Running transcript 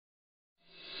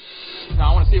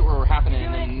see it where we're happening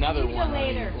in another one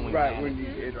later. when we Right, land. when you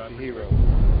it's the hero.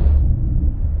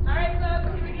 All right,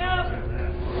 folks, here we go.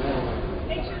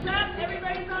 Pictures up.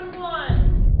 Everybody's on one.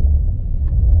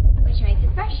 Which makes it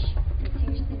fresh.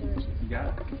 Seriously delicious. You got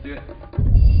it. Let's do it.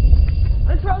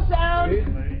 Let's roll sound.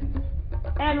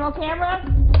 And roll camera.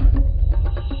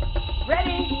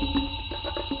 Ready.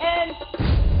 And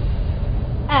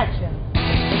action.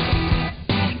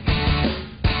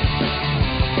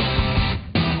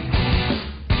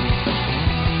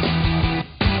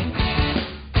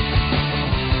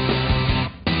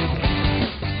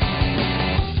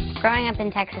 Growing up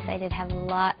in Texas, I did have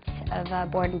lots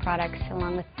of Borden products,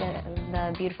 along with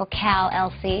the beautiful cow,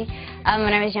 Elsie.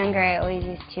 When I was younger, I always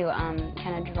used to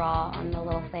kind of draw on the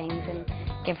little things and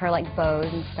give her like bows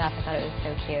and stuff. I thought it was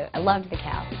so cute. I loved the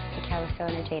cow. The cow was so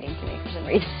entertaining to me for some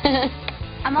reason.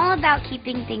 I'm all about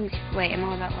keeping things. Wait, I'm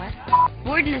all about what?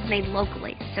 Borden is made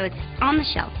locally, so it's on the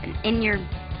shelf and in your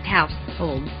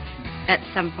household at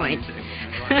some point.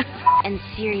 And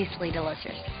seriously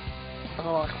delicious.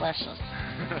 Oh, delicious.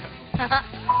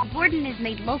 Borden is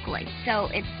made locally, so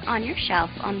it's on your shelf,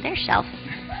 on their shelf.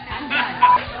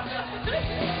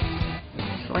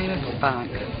 Selena's funk.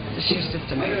 She's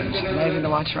just amazing. She's amazing to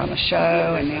watch her on the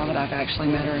show, and now that I've actually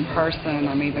met her in person,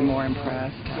 I'm even more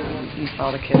impressed. You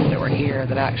saw the kids that were here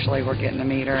that actually were getting to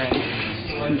meet her,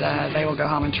 and they will go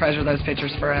home and treasure those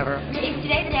pictures forever. Is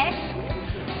today the day?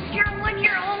 You're 1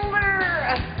 year older!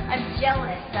 I'm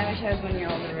jealous. I wish I was 1 year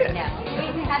older right now.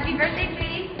 Happy birthday,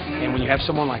 sweetie. And when you have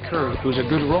someone like her who's a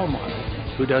good role model,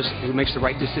 who makes the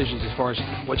right decisions as far as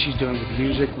what she's doing with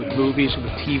music, with movies, with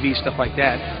TV, stuff like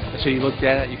that. And so you looked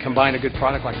at it, you combine a good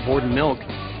product like Borden milk,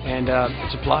 and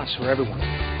it's a plus for everyone.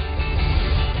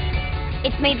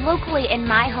 It's made locally in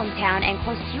my hometown and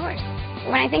close to yours.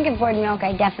 When I think of Borden milk,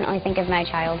 I definitely think of my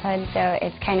childhood, so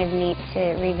it's kind of neat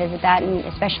to revisit that, and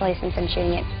especially since I'm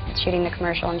shooting the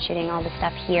commercial and shooting all the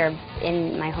stuff here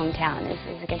in my hometown is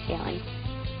a good feeling.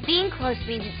 Being close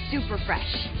means it's super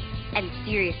fresh and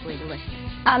seriously delicious.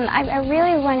 I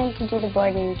really wanted to do the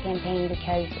Borden campaign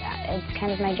because it's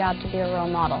kind of my job to be a role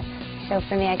model. So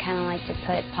for me, I kind of like to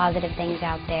put positive things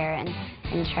out there and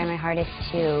try my hardest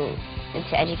to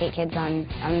educate kids on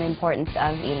the importance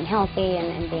of eating healthy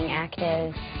and being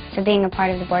active. So being a part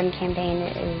of the Borden campaign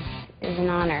is an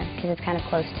honor because it's kind of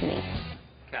close to me.